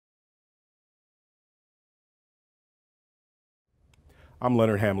I'm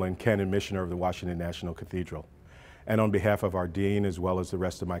Leonard Hamlin, Canon Missioner of the Washington National Cathedral. And on behalf of our Dean, as well as the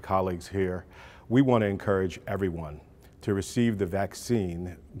rest of my colleagues here, we want to encourage everyone to receive the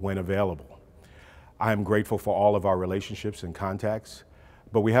vaccine when available. I am grateful for all of our relationships and contacts,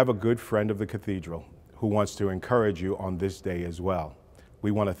 but we have a good friend of the Cathedral who wants to encourage you on this day as well.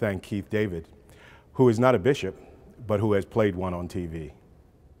 We want to thank Keith David, who is not a bishop, but who has played one on TV.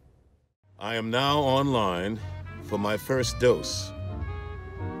 I am now online for my first dose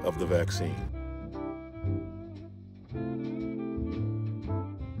of the vaccine.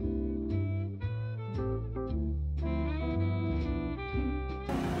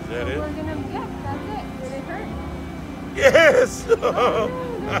 Is that it? We're gonna, yeah, that's it. Did it hurt? Yes!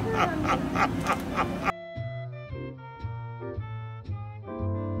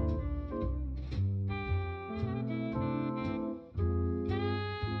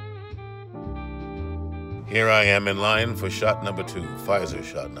 Here I am in line for shot number 2, Pfizer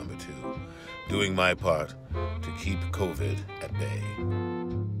shot number 2, doing my part to keep COVID at bay.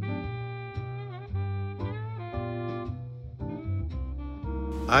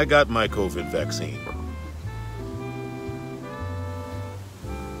 I got my COVID vaccine.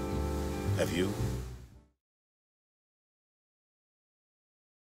 Have you?